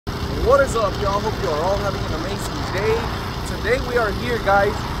What is up, y'all? Hope you are all having an amazing day. Today we are here,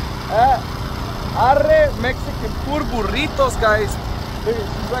 guys, at Arre Burritos, guys. She's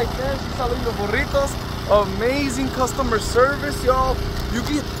right there. She's selling the burritos. Amazing customer service, y'all. You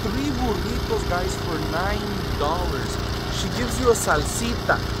get 3 burritos, guys, for $9. She gives you a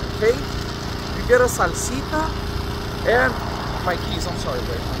salsita, okay? You get a salsita and my keys. I'm sorry,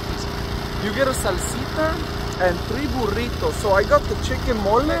 guys. My keys. You get a salsita and 3 burritos. So I got the chicken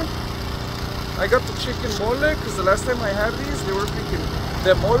mole. Because the last time I had these, they were freaking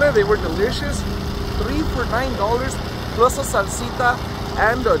the mole. They were delicious. 3 for $9 plus a salsita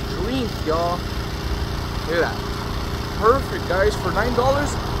and a drink, y'all. Look at that. Perfect, guys, for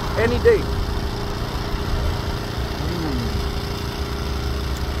 $9 any day.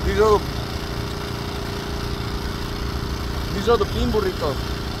 These are the bean burritos.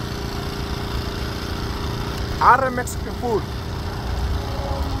 Arre Mexican food.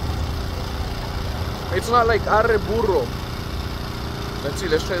 It's not like Arre Burro. Let's see,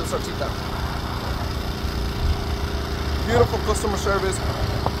 let's try the salsita. Beautiful customer service.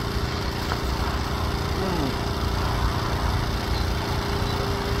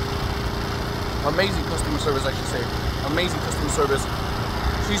 Amazing customer service, I should say. Amazing customer service.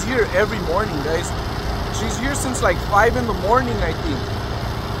 She's here every morning, guys. She's here since like 5 in the morning, I think.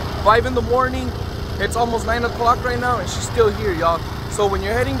 5 in the morning. It's almost 9 o'clock right now, and she's still here, y'all. So when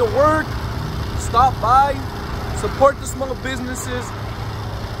you're heading to work, stop by, support the small businesses.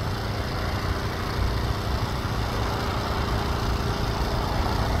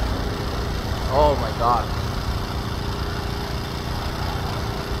 Oh my God.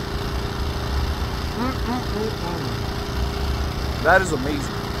 That is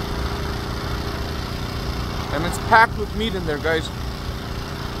amazing. And it's packed with meat in there, guys.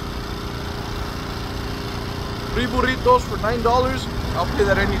 3 burritos for $9. I'll pay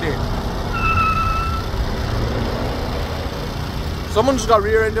that any day. Someone just got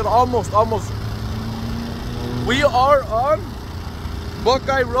rear-ended. Almost. We are on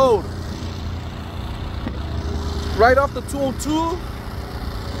Buckeye Road. Right off the 202.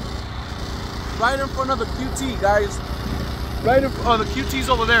 Right in front of the QT, guys. Right in front of the QT's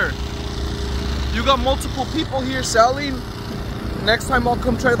over there. You got multiple people here selling. Next time I'll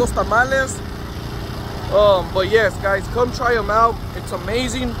come try those tamales. But yes, guys, come try them out. It's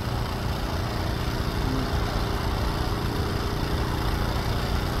amazing.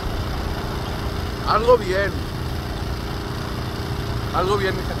 Algo bien,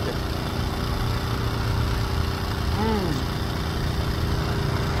 mi gente.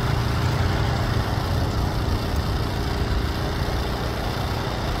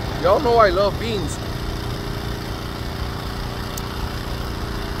 Y'all know I love beans.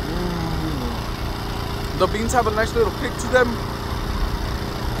 The beans have a nice little kick to them.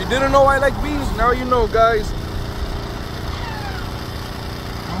 If you didn't know I like beans, now you know, guys.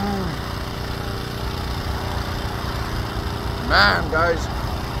 Man, guys,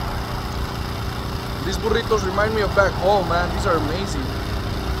 these burritos remind me of back home, man. These are amazing.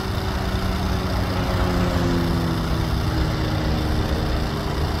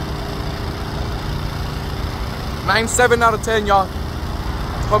 Nine, 7 out of 10, y'all.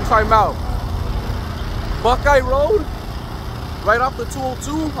 Come try them out. Buckeye Road, right off the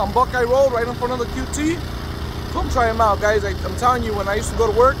 202 on Buckeye Road, right in front of the QT. Come try them out, guys. I'm telling you, when I used to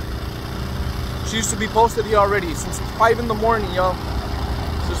go to work, she used to be posted here already since 5 in the morning, y'all.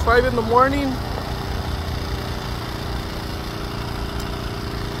 Since 5 in the morning.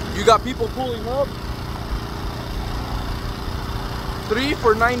 You got people pulling up. 3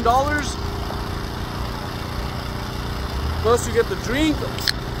 for $9. Plus you get the drink.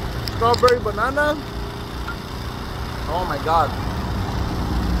 Strawberry banana. Oh my God.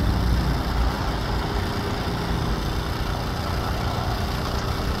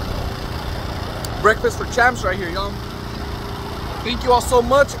 Breakfast for champs right here, y'all. Thank you all so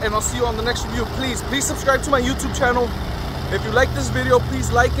much, and I'll see you on the next review. Please subscribe to my YouTube channel. If you like this video,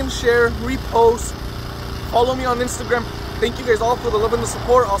 please like and share, repost, follow me on Instagram. Thank you guys all for the love and the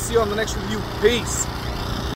support. I'll see you on the next review. Peace.